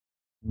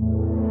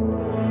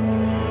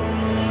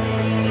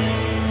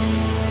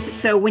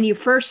So when you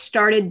first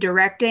started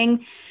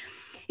directing,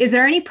 is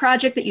there any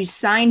project that you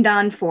signed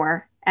on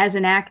for as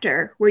an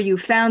actor where you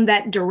found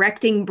that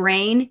directing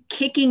brain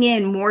kicking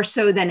in more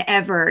so than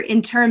ever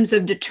in terms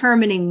of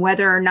determining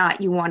whether or not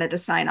you wanted to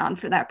sign on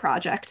for that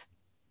project?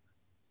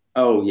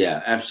 Oh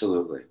yeah,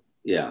 absolutely.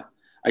 Yeah.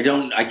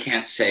 I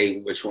can't say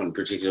which one in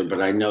particular,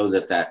 but I know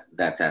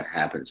that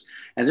happens.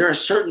 And there are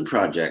certain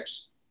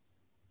projects.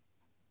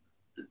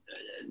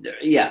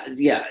 Yeah.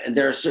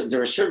 There are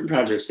certain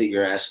projects that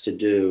you're asked to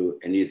do,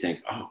 and you think,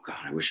 oh God,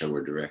 I wish I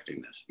were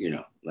directing this.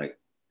 Like,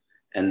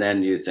 and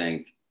then you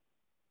think,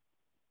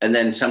 and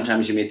then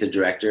sometimes you meet the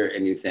director,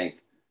 and you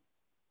think,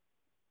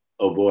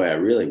 oh boy, I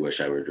really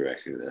wish I were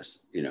directing this.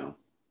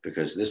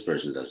 Because this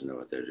person doesn't know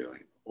what they're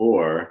doing,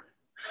 or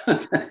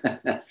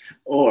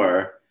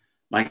or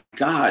my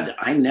God,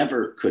 I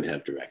never could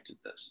have directed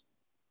this.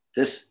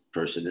 This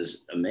person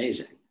is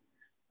amazing.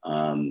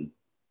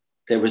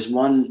 There was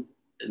one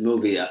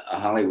movie, a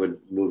Hollywood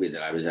movie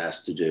that I was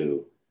asked to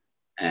do,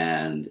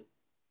 and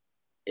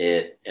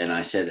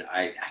I said,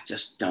 I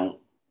just don't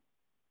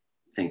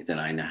think that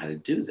I know how to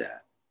do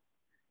that.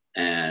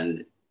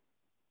 And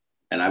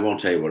I won't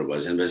tell you what it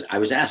was. And I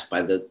was asked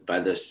by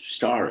the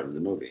star of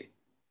the movie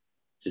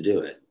to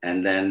do it.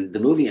 And then the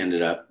movie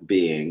ended up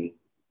being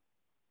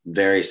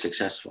very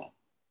successful.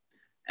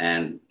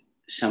 And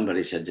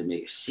somebody said to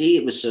me, see,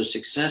 it was so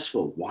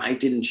successful. Why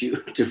didn't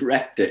you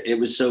direct it? It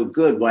was so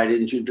good. Why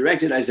didn't you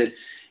direct it? I said,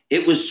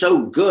 it was so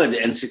good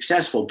and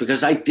successful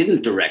because I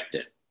didn't direct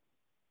it.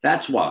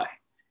 That's why.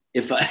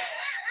 If I,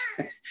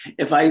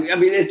 I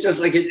mean, it's just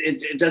like,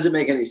 it doesn't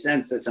make any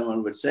sense that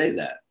someone would say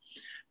that.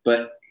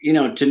 But,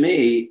 to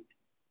me,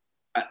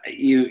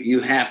 you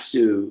have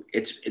to,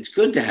 it's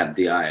good to have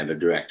the eye of a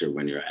director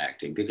when you're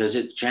acting because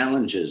it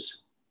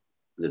challenges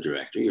the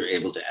director. You're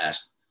able to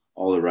ask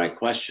all the right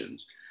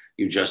questions.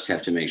 You just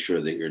have to make sure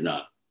that you're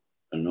not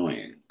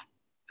annoying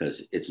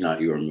because it's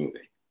not your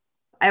movie.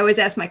 I always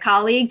ask my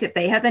colleagues if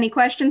they have any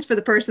questions for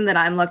the person that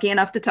I'm lucky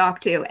enough to talk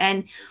to.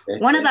 And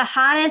one of the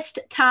hottest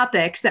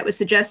topics that was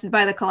suggested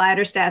by the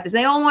Collider staff is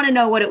they all want to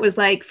know what it was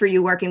like for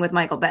you working with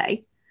Michael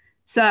Bay.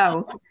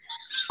 So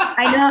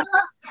I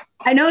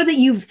know that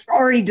you've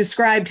already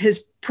described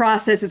his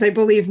process as, I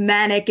believe,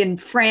 manic and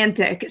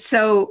frantic.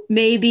 So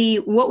maybe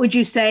what would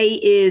you say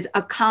is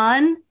a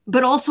con,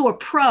 but also a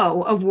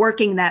pro of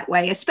working that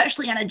way,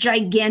 especially on a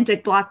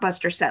gigantic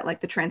blockbuster set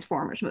like the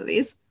Transformers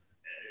movies?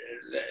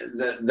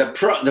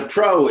 The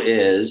pro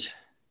is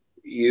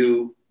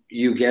you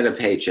get a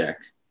paycheck,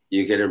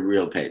 you get a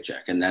real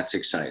paycheck, and that's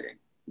exciting.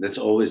 That's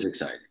always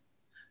exciting.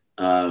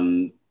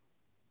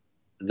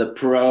 The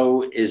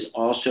pro is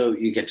also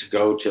you get to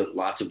go to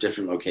lots of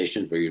different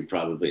locations where you'd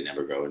probably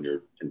never go in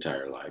your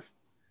entire life,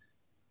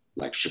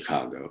 like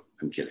Chicago.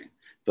 I'm kidding,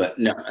 but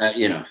no,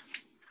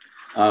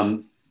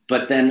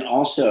 but then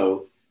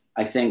also,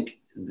 I think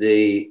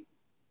this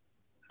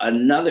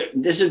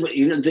is what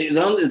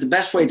the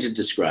best way to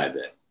describe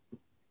it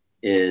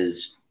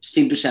is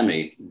Steve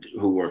Buscemi,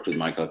 who worked with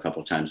Michael a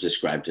couple of times,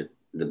 described it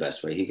the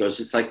best way. He goes,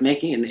 it's like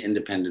making an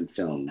independent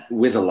film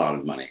with a lot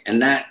of money, and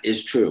that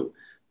is true.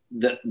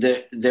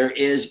 There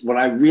is what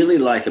I really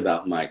like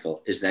about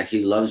Michael is that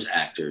he loves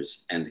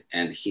actors and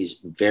he's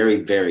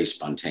very, very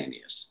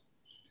spontaneous.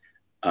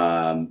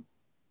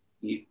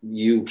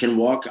 You can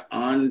walk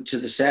on to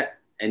the set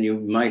and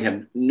you might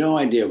have no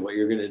idea what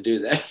you're going to do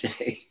that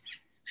day.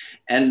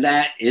 And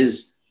that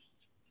is,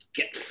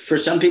 for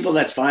some people,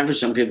 that's fine. For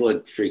some people,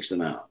 it freaks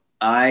them out.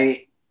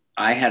 I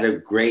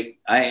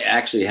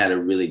actually had a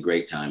really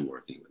great time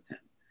working with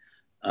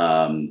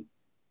him.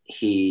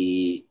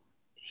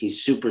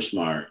 He's super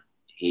smart.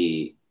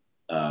 The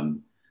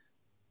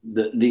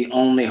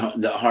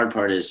hard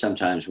part is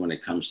sometimes when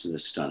it comes to the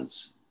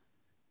stunts,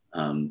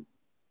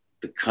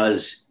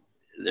 because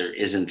there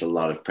isn't a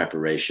lot of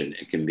preparation,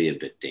 it can be a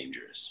bit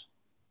dangerous.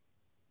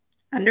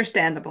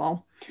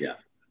 Understandable. Yeah.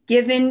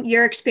 Given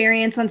your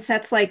experience on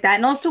sets like that,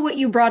 and also what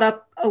you brought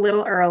up a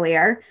little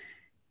earlier,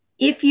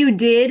 if you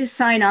did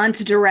sign on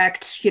to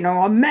direct,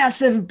 a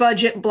massive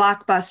budget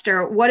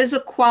blockbuster, what is a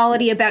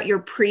quality about your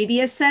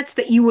previous sets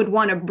that you would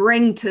want to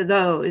bring to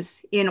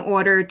those in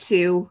order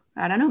to,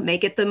 I don't know,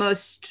 make it the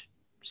most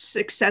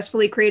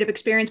successfully creative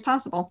experience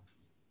possible?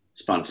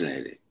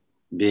 Spontaneity,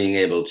 being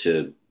able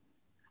to,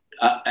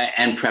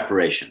 and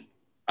preparation.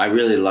 I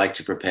really like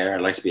to prepare. I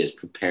like to be as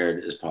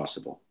prepared as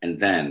possible and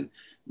then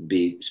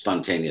be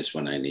spontaneous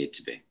when I need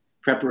to be.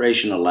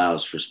 Preparation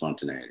allows for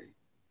spontaneity.